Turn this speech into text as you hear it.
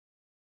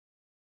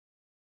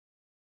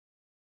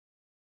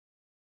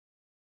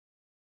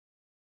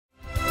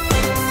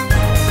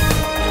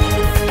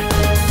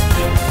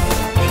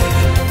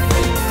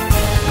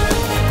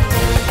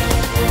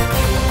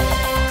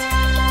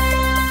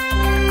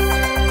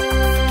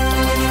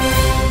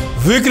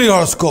Weekly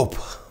horoscope.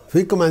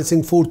 Week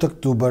commencing 4th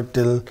October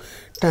till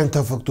 10th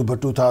of October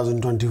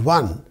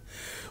 2021.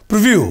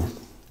 Preview.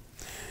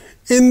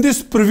 In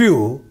this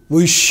preview,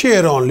 we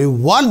share only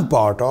one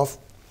part of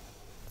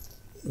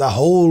the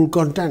whole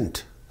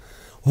content.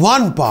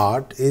 One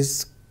part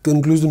is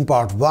conclusion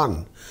part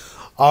 1.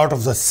 Out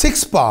of the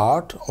 6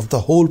 part of the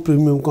whole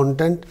premium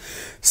content,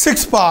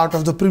 6 part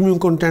of the premium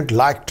content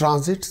like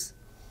transits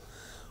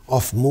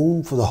of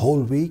moon for the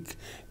whole week,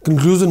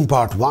 conclusion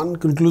part 1,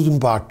 conclusion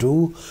part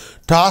 2,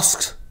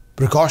 tasks,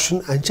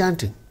 precaution and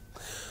chanting.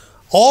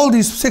 All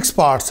these 6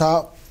 parts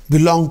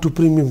belong to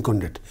premium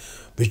content,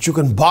 which you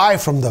can buy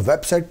from the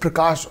website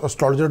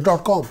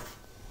Prakash.astrologer.com.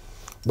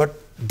 But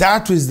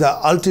that is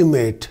the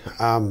ultimate,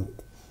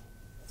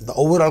 the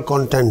overall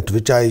content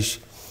which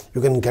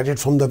you can get it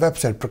from the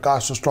website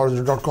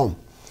Prakash.astrologer.com,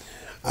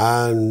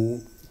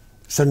 and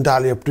it's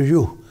entirely up to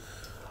you.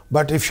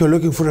 But if you're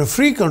looking for a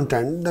free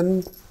content,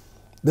 then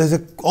there's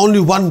only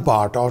one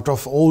part out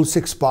of all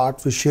 6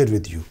 parts we share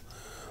with you.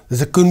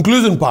 There's a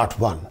conclusion part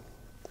 1.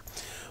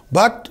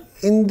 But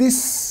in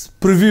this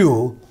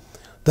preview,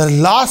 the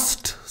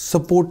last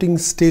supporting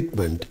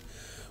statement,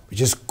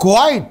 which is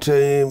quite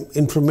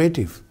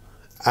informative,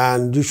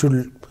 and you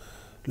should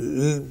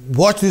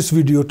watch this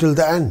video till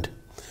the end.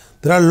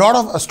 There are a lot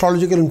of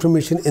astrological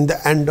information in the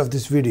end of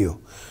this video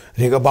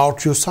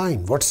about your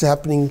sign, what's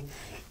happening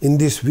in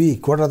this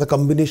week, what are the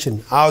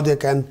combinations, how they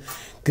can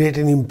create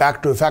an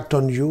impact or effect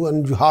on you,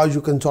 and how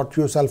you can sort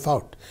yourself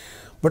out.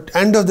 But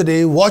end of the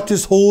day, watch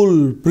this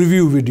whole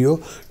preview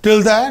video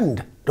till the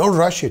end. Don't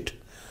rush it.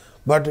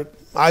 But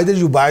either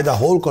you buy the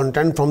whole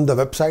content from the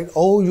website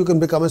or you can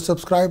become a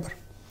subscriber.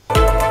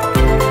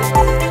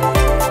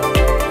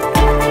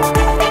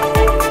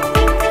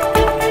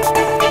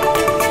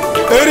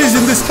 Aries,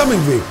 in this coming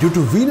week, due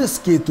to Venus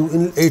Ketu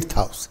in 8th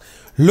house,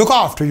 look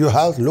after your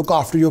health, look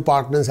after your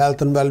partner's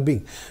health and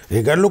well-being.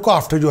 Look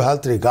after your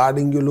health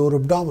regarding your lower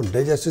abdomen,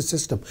 digestive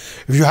system.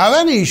 If you have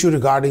any issue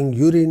regarding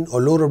urine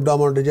or lower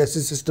abdomen,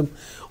 digestive system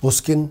or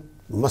skin,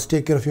 you must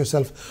take care of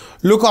yourself.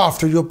 Look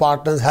after your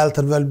partner's health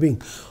and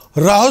well-being.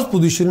 Rahu's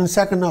position in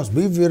 2nd house.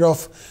 Beware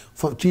of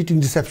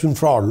cheating, deception,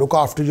 fraud. Look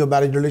after your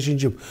marriage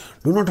relationship.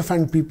 Do not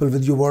offend people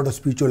with your word of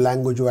speech or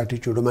language or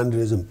attitude or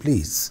mannerism,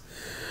 please.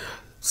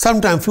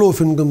 Sometimes flow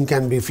of income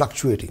can be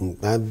fluctuating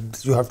and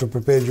you have to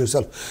prepare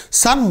yourself.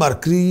 Sun,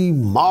 Mercury,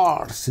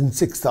 Mars in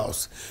 6th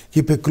house.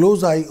 Keep a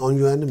close eye on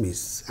your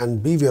enemies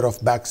and beware of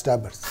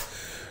backstabbers.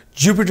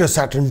 Jupiter,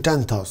 Saturn,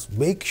 10th house.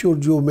 Make sure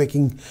you're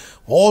making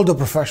all the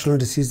professional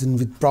decisions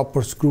with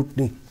proper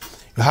scrutiny.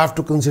 You have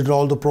to consider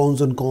all the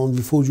pros and cons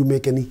before you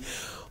make any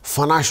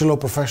financial or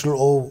professional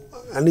or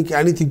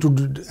anything to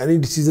do, any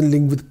decision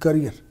linked with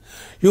career.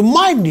 You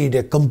might need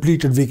a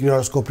completed weekly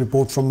horoscope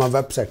report from my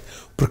website,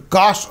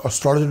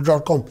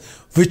 Prakash.astrologer.com,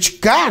 which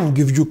can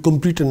give you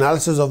complete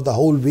analysis of the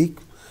whole week,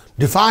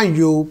 define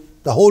you,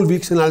 the whole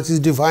week's analysis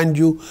define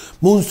you,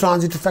 moon's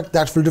transit effect,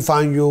 that will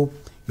define you,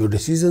 your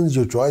decisions,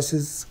 your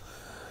choices,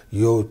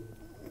 your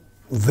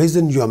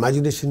vision, your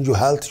imagination, your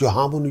health, your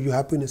harmony, your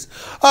happiness.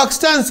 An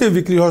extensive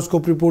weekly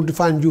horoscope report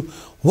defines you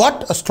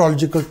what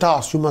astrological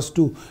tasks you must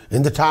do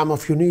in the time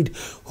of your need,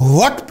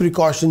 what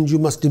precautions you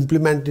must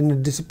implement in a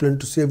discipline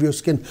to save your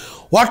skin,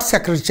 what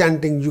sacred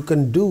chanting you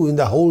can do in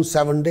the whole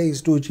 7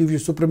 days to achieve your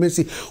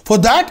supremacy. For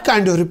that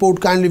kind of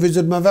report, kindly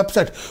visit my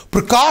website,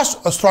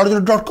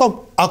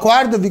 Prakash.astrologer.com.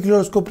 Acquire the weekly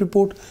horoscope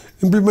report,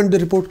 implement the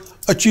report,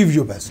 achieve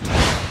your best.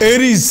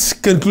 Aries,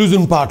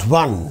 conclusion part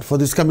 1 for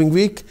this coming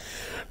week.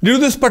 During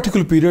this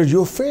particular period,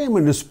 your fame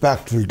and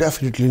respect will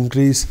definitely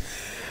increase.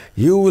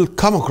 You will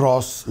come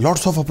across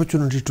lots of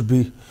opportunity to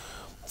be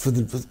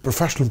with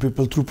professional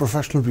people, through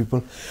professional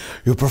people.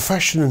 Your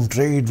profession and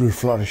trade will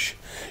flourish.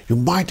 You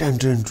might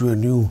enter into a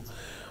new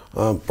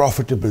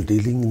profitable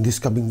dealing in this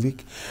coming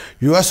week.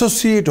 Your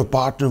associate or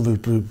partner will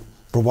be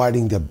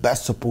providing their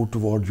best support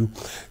toward you.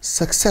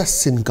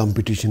 Success in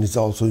competition is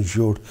also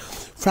ensured.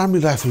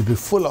 Family life will be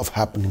full of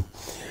happening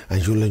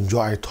and you'll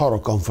enjoy thorough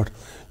comfort.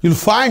 You'll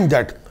find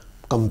that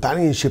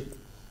companionship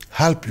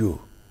help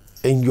you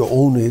in your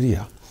own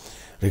area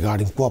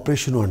regarding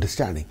cooperation or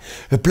understanding.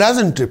 A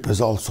pleasant trip is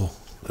also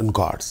in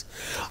cards.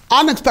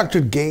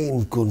 Unexpected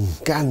gain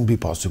can be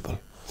possible.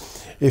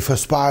 If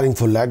aspiring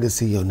for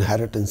legacy or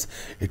inheritance,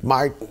 it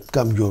might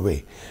come your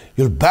way.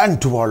 You'll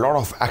bend toward a lot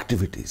of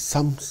activities.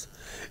 Some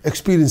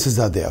experiences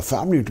are there.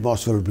 Family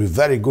atmosphere will be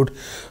very good.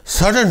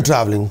 Sudden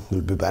traveling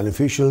will be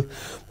beneficial.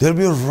 There will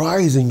be a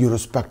rise in your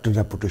respect and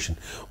reputation.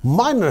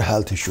 Minor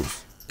health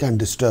issues can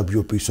disturb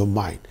your peace of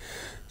mind.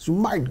 So you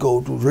might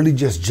go to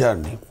religious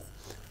journey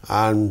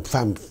and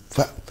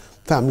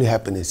family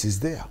happiness is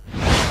there.